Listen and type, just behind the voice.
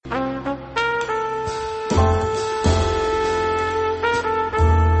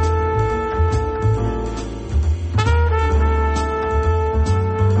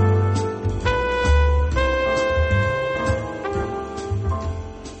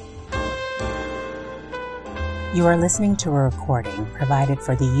You are listening to a recording provided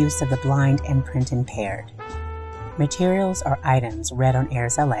for the use of the blind and print impaired. Materials or items read on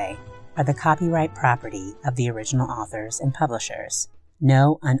Airs LA are the copyright property of the original authors and publishers.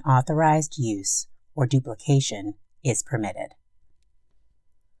 No unauthorized use or duplication is permitted.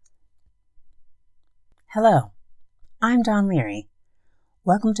 Hello, I'm Dawn Leary.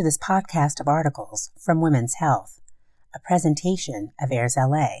 Welcome to this podcast of articles from Women's Health, a presentation of Airs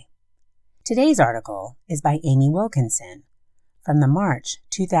LA. Today's article is by Amy Wilkinson from the March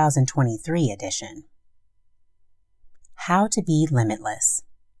 2023 edition. How to be Limitless.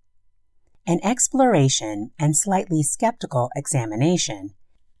 An exploration and slightly skeptical examination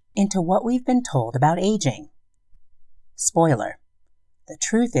into what we've been told about aging. Spoiler, the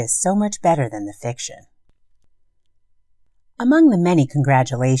truth is so much better than the fiction. Among the many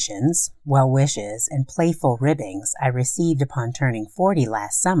congratulations, well wishes, and playful ribbings I received upon turning 40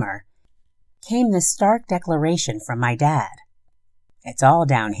 last summer, came this stark declaration from my dad. It's all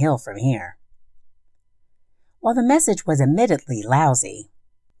downhill from here. While the message was admittedly lousy,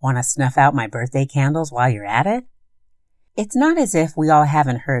 want to snuff out my birthday candles while you're at it? It's not as if we all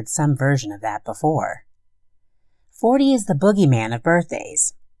haven't heard some version of that before. 40 is the boogeyman of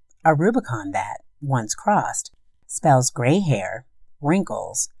birthdays, a Rubicon that, once crossed, spells gray hair,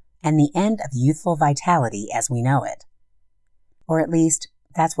 wrinkles, and the end of youthful vitality as we know it. Or at least,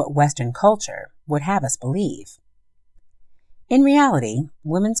 that's what Western culture would have us believe. In reality,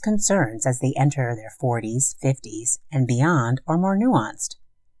 women's concerns as they enter their 40s, 50s, and beyond are more nuanced.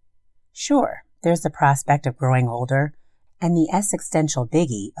 Sure, there's the prospect of growing older and the existential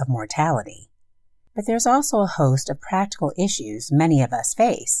biggie of mortality. But there's also a host of practical issues many of us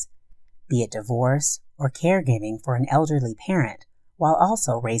face, be it divorce or caregiving for an elderly parent while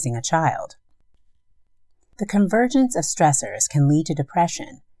also raising a child. The convergence of stressors can lead to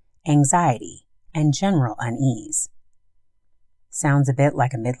depression, anxiety, and general unease. Sounds a bit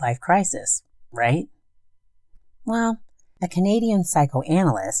like a midlife crisis, right? Well, a Canadian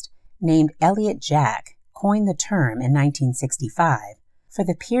psychoanalyst named Elliot Jack coined the term in 1965 for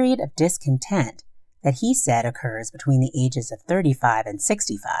the period of discontent that he said occurs between the ages of 35 and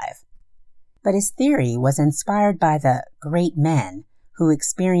 65. But his theory was inspired by the great men who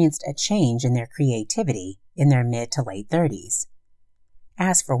experienced a change in their creativity in their mid to late 30s.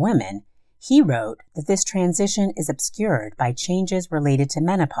 As for women, he wrote that this transition is obscured by changes related to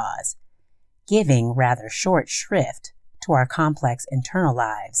menopause, giving rather short shrift to our complex internal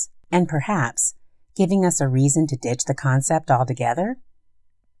lives, and perhaps giving us a reason to ditch the concept altogether.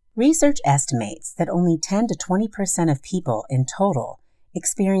 Research estimates that only 10 to 20% of people in total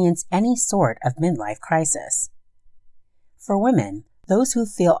experience any sort of midlife crisis. For women, those who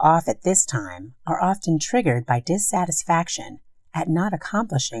feel off at this time are often triggered by dissatisfaction at not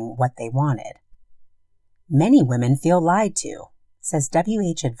accomplishing what they wanted. Many women feel lied to, says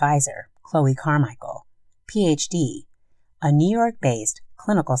WH advisor Chloe Carmichael, PhD, a New York-based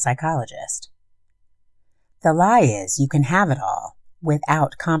clinical psychologist. The lie is you can have it all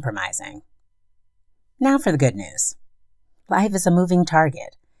without compromising. Now for the good news. Life is a moving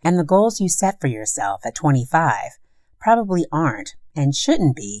target, and the goals you set for yourself at 25 probably aren't and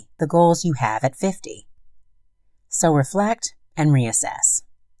shouldn't be the goals you have at 50. So reflect and reassess.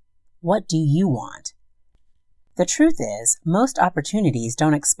 What do you want? The truth is, most opportunities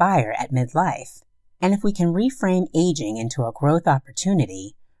don't expire at midlife, and if we can reframe aging into a growth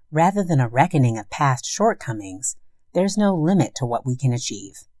opportunity rather than a reckoning of past shortcomings, there's no limit to what we can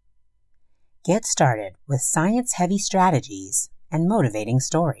achieve. Get started with science-heavy strategies and motivating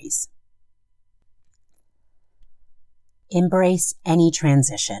stories. Embrace any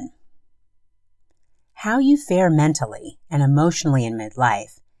transition. How you fare mentally and emotionally in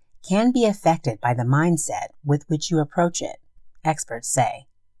midlife can be affected by the mindset with which you approach it, experts say.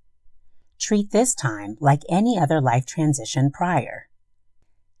 Treat this time like any other life transition prior.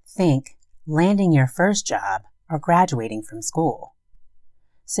 Think landing your first job or graduating from school,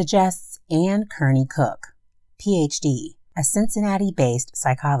 suggests Ann Kearney Cook, PhD, a Cincinnati-based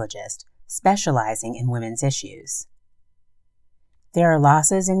psychologist specializing in women's issues. There are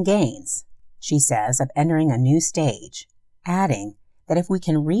losses and gains, she says, of entering a new stage, adding that if we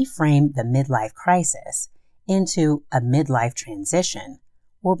can reframe the midlife crisis into a midlife transition,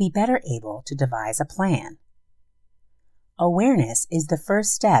 we'll be better able to devise a plan. Awareness is the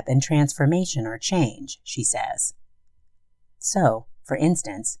first step in transformation or change, she says. So, for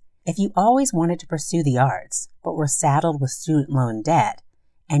instance, if you always wanted to pursue the arts, but were saddled with student loan debt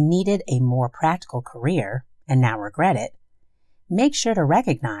and needed a more practical career and now regret it, make sure to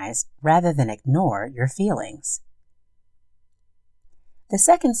recognize rather than ignore your feelings. The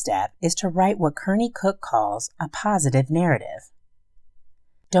second step is to write what Kearney Cook calls a positive narrative.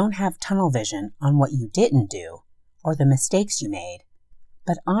 Don't have tunnel vision on what you didn't do or the mistakes you made,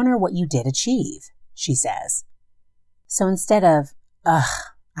 but honor what you did achieve, she says. So instead of,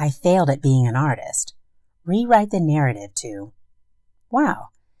 I failed at being an artist, rewrite the narrative to, wow,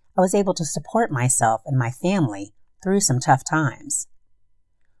 I was able to support myself and my family through some tough times.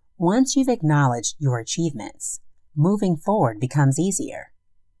 Once you've acknowledged your achievements, moving forward becomes easier.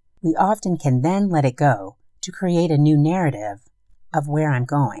 We often can then let it go to create a new narrative of where I'm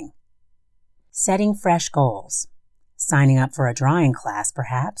going. Setting fresh goals, signing up for a drawing class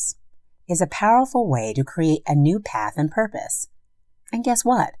perhaps, is a powerful way to create a new path and purpose. And guess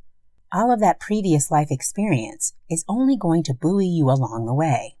what? All of that previous life experience is only going to buoy you along the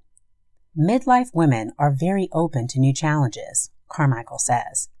way. Midlife women are very open to new challenges, Carmichael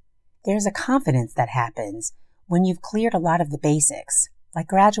says. There's a confidence that happens when you've cleared a lot of the basics, like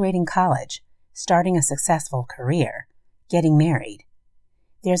graduating college, starting a successful career, getting married.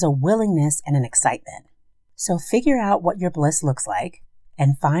 There's a willingness and an excitement. So figure out what your bliss looks like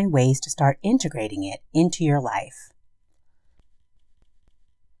and find ways to start integrating it into your life.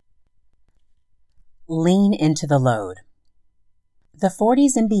 Lean into the load. The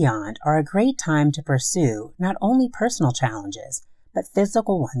 40s and beyond are a great time to pursue not only personal challenges, but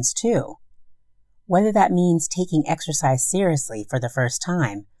physical ones too. Whether that means taking exercise seriously for the first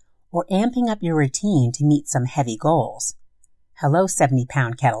time or amping up your routine to meet some heavy goals. Hello,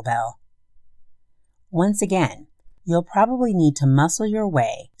 70-pound kettlebell. Once again, you'll probably need to muscle your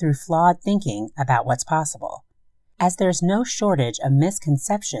way through flawed thinking about what's possible, as there's no shortage of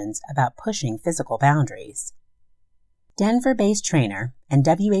misconceptions about pushing physical boundaries. Denver-based trainer and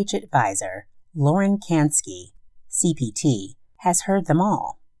WH advisor Lauren Kansky, CPT, has heard them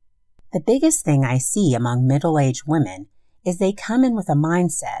all. The biggest thing I see among middle-aged women is they come in with a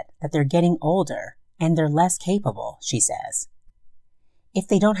mindset that they're getting older and they're less capable, she says. If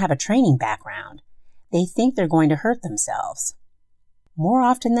they don't have a training background, they think they're going to hurt themselves. More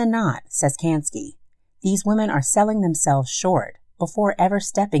often than not, says Kansky, these women are selling themselves short before ever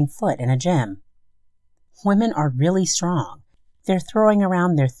stepping foot in a gym. Women are really strong. They're throwing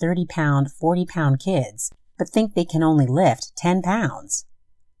around their 30-pound, 40-pound kids, but think they can only lift 10 pounds.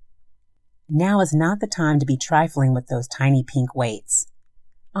 Now is not the time to be trifling with those tiny pink weights.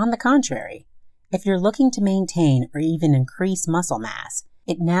 On the contrary, if you're looking to maintain or even increase muscle mass,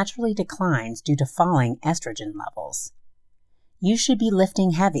 it naturally declines due to falling estrogen levels. You should be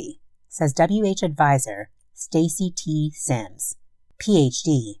lifting heavy, says WH advisor Stacy T. Sims,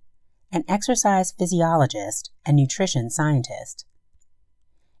 PhD, an exercise physiologist and nutrition scientist.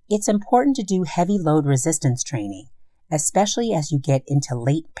 It's important to do heavy load resistance training, especially as you get into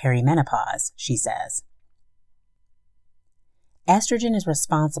late perimenopause, she says. Estrogen is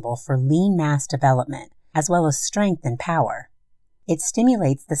responsible for lean mass development as well as strength and power. It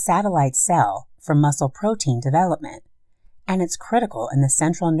stimulates the satellite cell for muscle protein development, and it's critical in the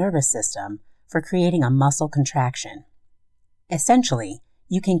central nervous system for creating a muscle contraction. Essentially,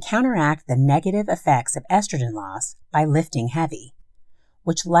 you can counteract the negative effects of estrogen loss by lifting heavy,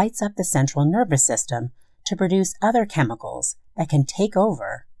 which lights up the central nervous system to produce other chemicals that can take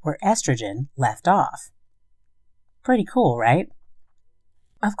over where estrogen left off. Pretty cool, right?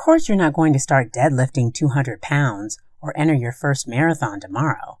 Of course, you're not going to start deadlifting 200 pounds or enter your first marathon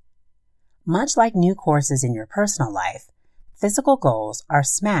tomorrow. Much like new courses in your personal life, physical goals are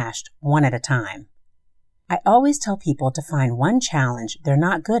smashed one at a time. I always tell people to find one challenge they're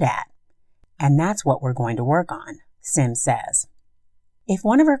not good at, and that's what we're going to work on, Sims says. If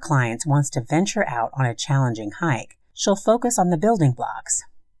one of her clients wants to venture out on a challenging hike, she'll focus on the building blocks,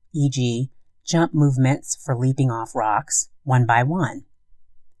 e.g., jump movements for leaping off rocks, one by one.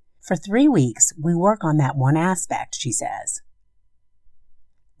 For 3 weeks, we work on that one aspect, she says.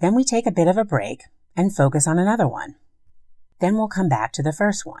 Then we take a bit of a break and focus on another one. Then we'll come back to the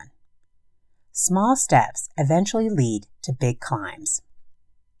first one. Small steps eventually lead to big climbs.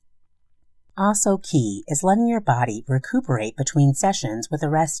 Also key is letting your body recuperate between sessions with a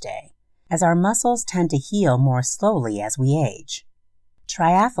rest day, as our muscles tend to heal more slowly as we age.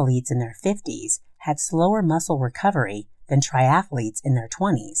 Triathletes in their 50s had slower muscle recovery than triathletes in their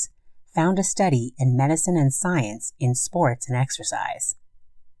 20s, found a study in Medicine and Science in Sports and Exercise.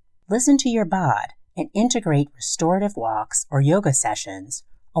 Listen to your bod and integrate restorative walks or yoga sessions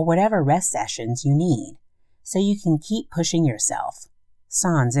or whatever rest sessions you need so you can keep pushing yourself,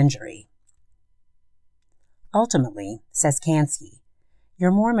 sans injury. Ultimately, says Kansky,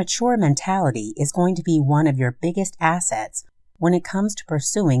 your more mature mentality is going to be one of your biggest assets when it comes to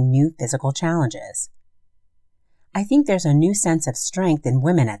pursuing new physical challenges. I think there's a new sense of strength in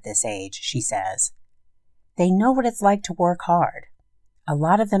women at this age, she says. They know what it's like to work hard. A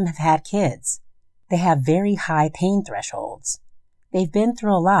lot of them have had kids. They have very high pain thresholds. They've been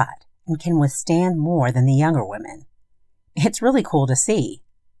through a lot and can withstand more than the younger women. It's really cool to see.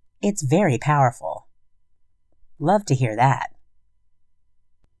 It's very powerful. Love to hear that.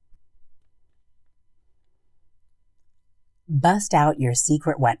 Bust out your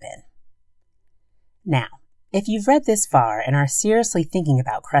secret weapon. Now, if you've read this far and are seriously thinking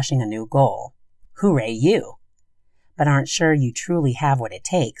about crushing a new goal, hooray you! But aren't sure you truly have what it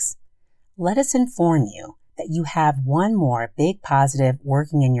takes, let us inform you that you have one more big positive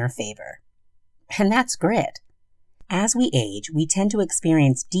working in your favor. And that's grit. As we age, we tend to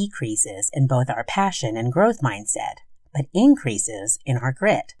experience decreases in both our passion and growth mindset, but increases in our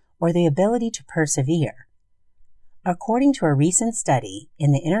grit, or the ability to persevere. According to a recent study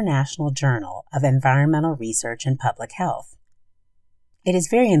in the International Journal of Environmental Research and Public Health, it is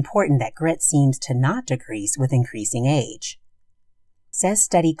very important that grit seems to not decrease with increasing age, says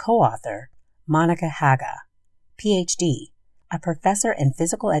study co-author Monica Haga, Ph.D., a professor in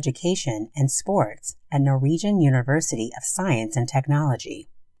physical education and sports at Norwegian University of Science and Technology.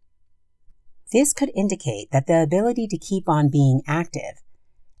 This could indicate that the ability to keep on being active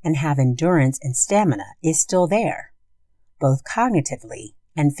and have endurance and stamina is still there, both cognitively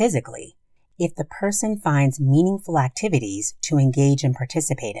and physically, if the person finds meaningful activities to engage and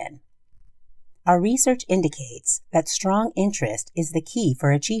participate in. Our research indicates that strong interest is the key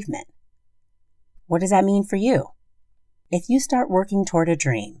for achievement. What does that mean for you? If you start working toward a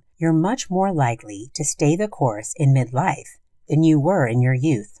dream, you're much more likely to stay the course in midlife than you were in your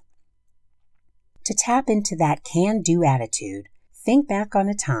youth. To tap into that can-do attitude, think back on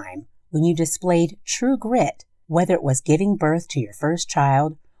a time when you displayed true grit, whether it was giving birth to your first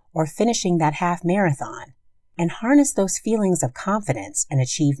child or finishing that half marathon, and harness those feelings of confidence and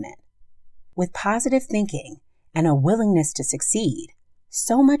achievement. With positive thinking and a willingness to succeed,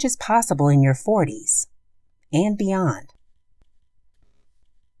 so much is possible in your 40s and beyond.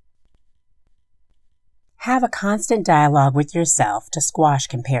 Have a constant dialogue with yourself to squash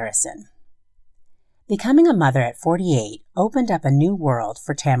comparison. Becoming a mother at 48 opened up a new world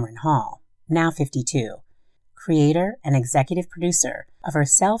for Tamron Hall, now 52, creator and executive producer of her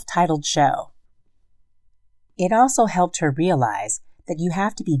self-titled show. It also helped her realize that you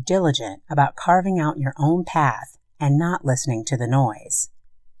have to be diligent about carving out your own path and not listening to the noise.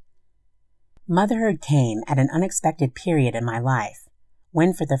 Motherhood came at an unexpected period in my life,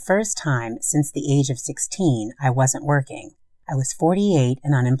 when for the first time since the age of 16 I wasn't working. I was 48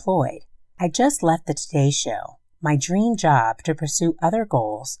 and unemployed. I just left the Today Show, my dream job, to pursue other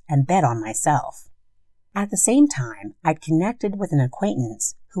goals and bet on myself. At the same time, I'd connected with an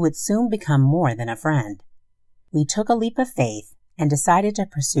acquaintance who would soon become more than a friend. We took a leap of faith and decided to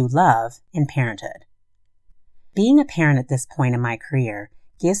pursue love and parenthood. Being a parent at this point in my career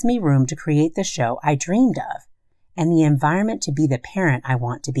gives me room to create the show I dreamed of and the environment to be the parent I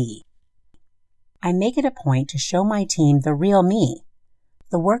want to be. I make it a point to show my team the real me,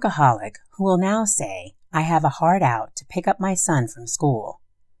 the workaholic who will now say, I have a hard out to pick up my son from school.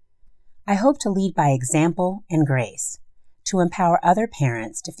 I hope to lead by example and grace, to empower other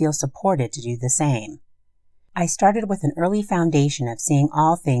parents to feel supported to do the same. I started with an early foundation of seeing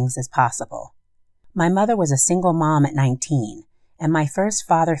all things as possible. My mother was a single mom at 19, and my first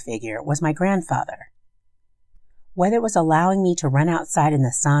father figure was my grandfather. Whether it was allowing me to run outside in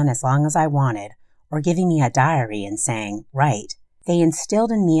the sun as long as I wanted, or giving me a diary and saying, write, they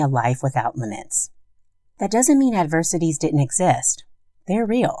instilled in me a life without limits. That doesn't mean adversities didn't exist. They're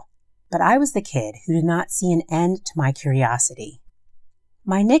real. But I was the kid who did not see an end to my curiosity.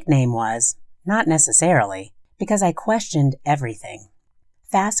 My nickname was, not necessarily, because I questioned everything.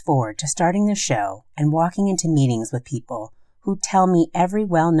 Fast forward to starting the show and walking into meetings with people who tell me every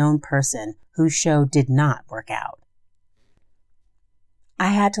well-known person whose show did not work out. I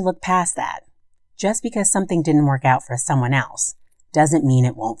had to look past that. Just because something didn't work out for someone else doesn't mean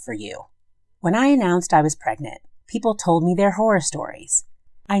it won't for you. When I announced I was pregnant, people told me their horror stories.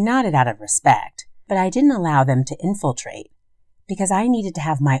 I nodded out of respect, but I didn't allow them to infiltrate because I needed to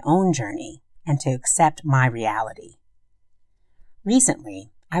have my own journey and to accept my reality.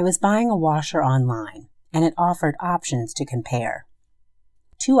 Recently, I was buying a washer online and it offered options to compare.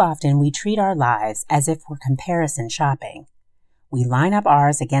 Too often we treat our lives as if we're comparison shopping. We line up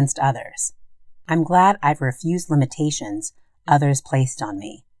ours against others. I'm glad I've refused limitations others placed on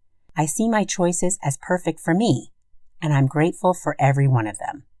me. I see my choices as perfect for me, and I'm grateful for every one of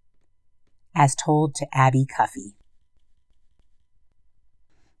them. As told to Abby Cuffey.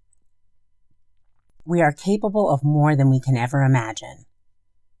 We are capable of more than we can ever imagine.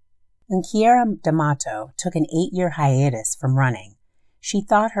 When Chiara D'Amato took an 8-year hiatus from running, she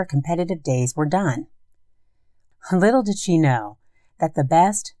thought her competitive days were done. Little did she know that the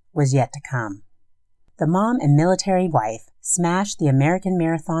best was yet to come. The mom and military wife smashed the American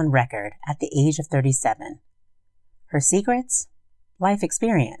marathon record at the age of 37. Her secrets? Life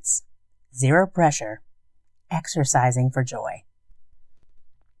experience, zero pressure, exercising for joy.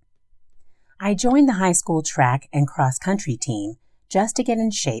 I joined the high school track and cross-country team just to get in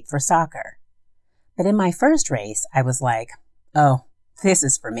shape for soccer. But in my first race, I was like, oh, this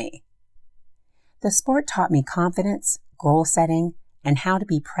is for me. The sport taught me confidence, goal setting, and how to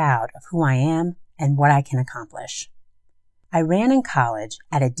be proud of who I am and what I can accomplish. I ran in college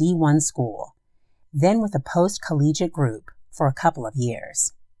at a D1 school, then with a post-collegiate group for a couple of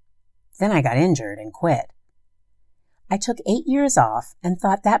years. Then I got injured and quit. I took 8 years off and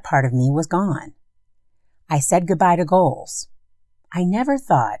thought that part of me was gone. I said goodbye to goals. I never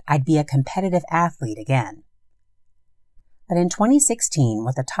thought I'd be a competitive athlete again. But in 2016,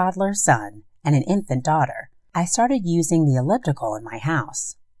 with a toddler son and an infant daughter, I started using the elliptical in my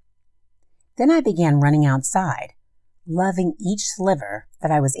house. Then I began running outside, loving each sliver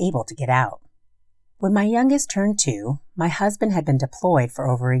that I was able to get out. When my youngest turned 2, my husband had been deployed for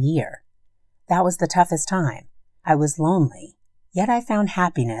over a year. That was the toughest time. I was lonely, yet I found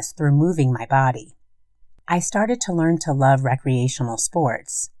happiness through moving my body. I started to learn to love recreational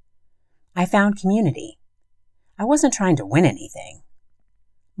sports. I found community. I wasn't trying to win anything.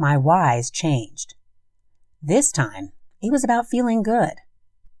 My whys changed. This time, it was about feeling good.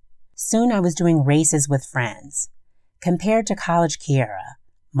 Soon I was doing races with friends. Compared to college Chiara,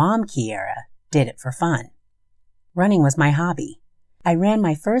 Mom Chiara did it for fun. Running was my hobby. I ran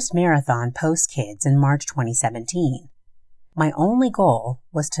my first marathon post-kids in March 2017. My only goal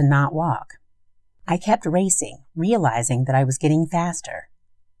was to not walk. I kept racing, realizing that I was getting faster.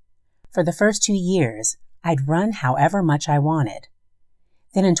 For the first 2 years, I'd run however much I wanted.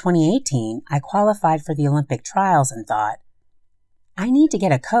 Then in 2018, I qualified for the Olympic trials and thought, I need to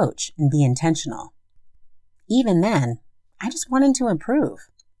get a coach and be intentional. Even then, I just wanted to improve.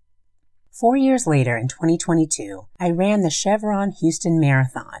 4 years later, in 2022, I ran the Chevron Houston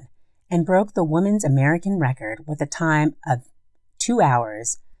Marathon and broke the women's American record with a time of 2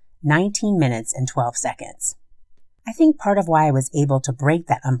 hours, 19 minutes, and 12 seconds. I think part of why I was able to break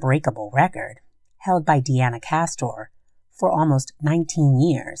that unbreakable record, held by Deanna Castor for almost 19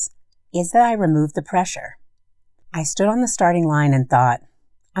 years, is that I removed the pressure. I stood on the starting line and thought,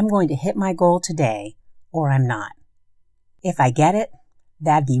 I'm going to hit my goal today, or I'm not. If I get it,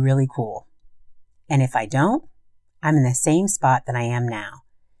 that'd be really cool. And if I don't, I'm in the same spot that I am now.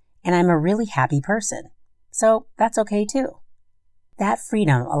 And I'm a really happy person. So that's okay too. That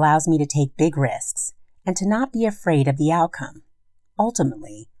freedom allows me to take big risks and to not be afraid of the outcome.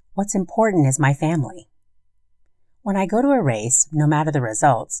 Ultimately, what's important is my family. When I go to a race, no matter the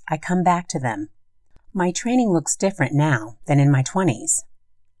results, I come back to them. My training looks different now than in my 20s.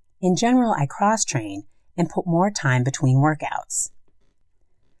 In general, I cross-train and put more time between workouts.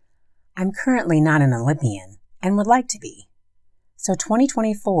 I'm currently not an Olympian and would like to be. So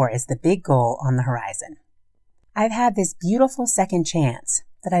 2024 is the big goal on the horizon. I've had this beautiful second chance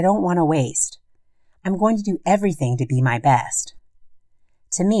that I don't want to waste. I'm going to do everything to be my best.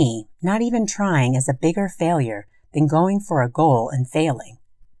 To me, not even trying is a bigger failure than going for a goal and failing.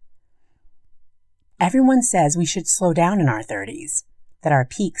 Everyone says we should slow down in our 30s, that our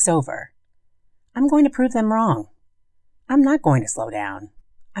peak's over. I'm going to prove them wrong. I'm not going to slow down.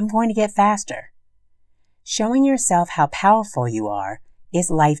 I'm going to get faster. Showing yourself how powerful you are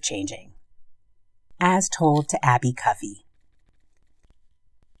is life-changing. As told to Abby Cuffey.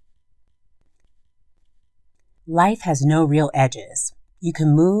 Life has no real edges. You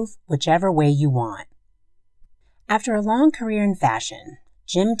can move whichever way you want. After a long career in fashion,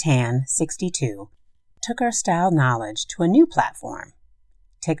 Jim Tan, 62, took her style knowledge to a new platform,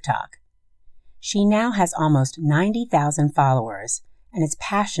 TikTok. She now has almost 90,000 followers and is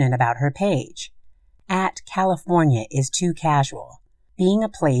passionate about her page, at California is Too Casual, being a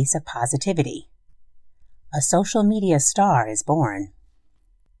place of positivity. A social media star is born.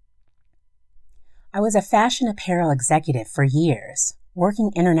 I was a fashion apparel executive for years,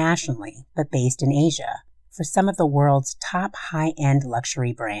 working internationally but based in Asia for some of the world's top high-end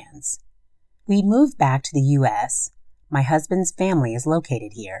luxury brands. We moved back to the U.S. My husband's family is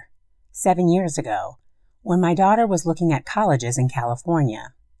located here. 7 years ago, when my daughter was looking at colleges in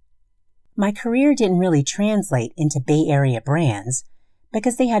California. My career didn't really translate into Bay Area brands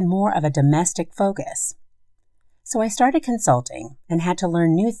because they had more of a domestic focus. So I started consulting and had to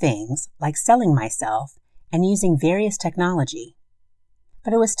learn new things like selling myself and using various technology.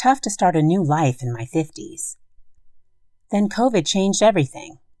 But it was tough to start a new life in my 50s. Then COVID changed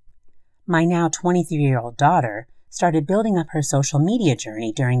everything. My now 23-year-old daughter started building up her social media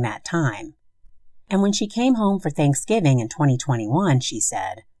journey during that time. And when she came home for Thanksgiving in 2021, she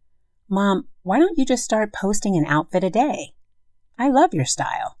said, "Mom, why don't you just start posting an outfit a day? I love your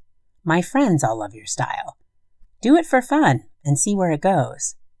style. My friends all love your style. Do it for fun and see where it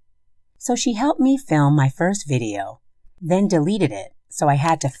goes." So she helped me film my first video, then deleted it, so I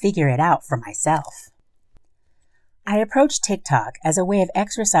had to figure it out for myself. I approached TikTok as a way of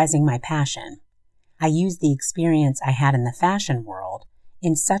exercising my passion. I used the experience I had in the fashion world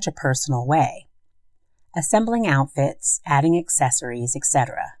in such a personal way, assembling outfits, adding accessories,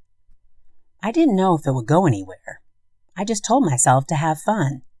 etc. I didn't know if it would go anywhere. I just told myself to have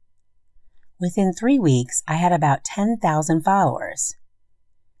fun. Within 3 weeks, I had about 10,000 followers.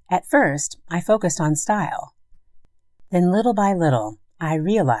 At first, I focused on style. Then little by little, I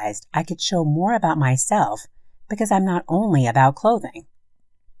realized I could show more about myself because I'm not only about clothing.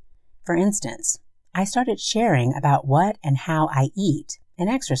 For instance, I started sharing about what and how I eat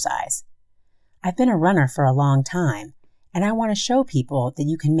and exercise. I've been a runner for a long time, and I want to show people that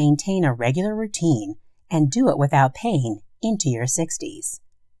you can maintain a regular routine and do it without pain into your 60s.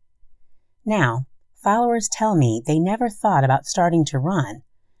 Now, followers tell me they never thought about starting to run,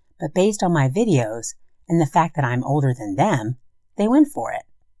 but based on my videos and the fact that I'm older than them, they went for it.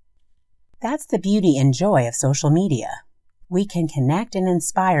 That's the beauty and joy of social media. We can connect and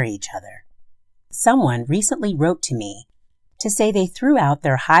inspire each other. Someone recently wrote to me to say they threw out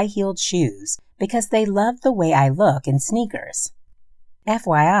their high-heeled shoes because they loved the way I look in sneakers.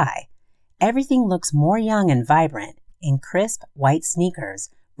 FYI, everything looks more young and vibrant in crisp white sneakers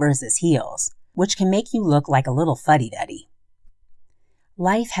versus heels, which can make you look like a little fuddy-duddy.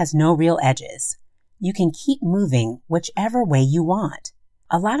 Life has no real edges. You can keep moving whichever way you want.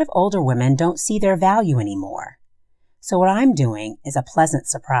 A lot of older women don't see their value anymore. So what I'm doing is a pleasant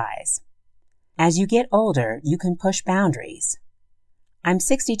surprise. As you get older, you can push boundaries. I'm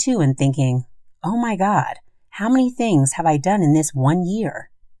 62 and thinking, oh my God, how many things have I done in this 1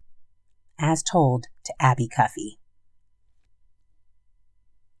 year? As told to Abby Cuffey.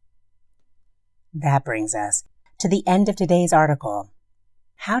 That brings us to the end of today's article,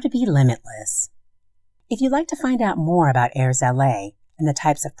 How to Be Limitless. If you'd like to find out more about Airs LA and the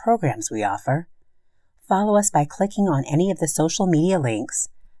types of programs we offer, follow us by clicking on any of the social media links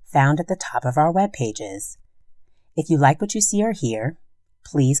found at the top of our web pages. If you like what you see or hear,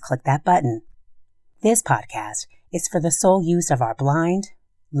 please click that button. This podcast is for the sole use of our blind,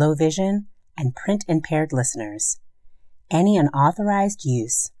 low vision, and print-impaired listeners. Any unauthorized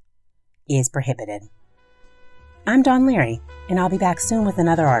use is prohibited. I'm Dawn Leary, and I'll be back soon with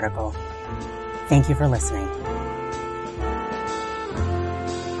another article. Thank you for listening.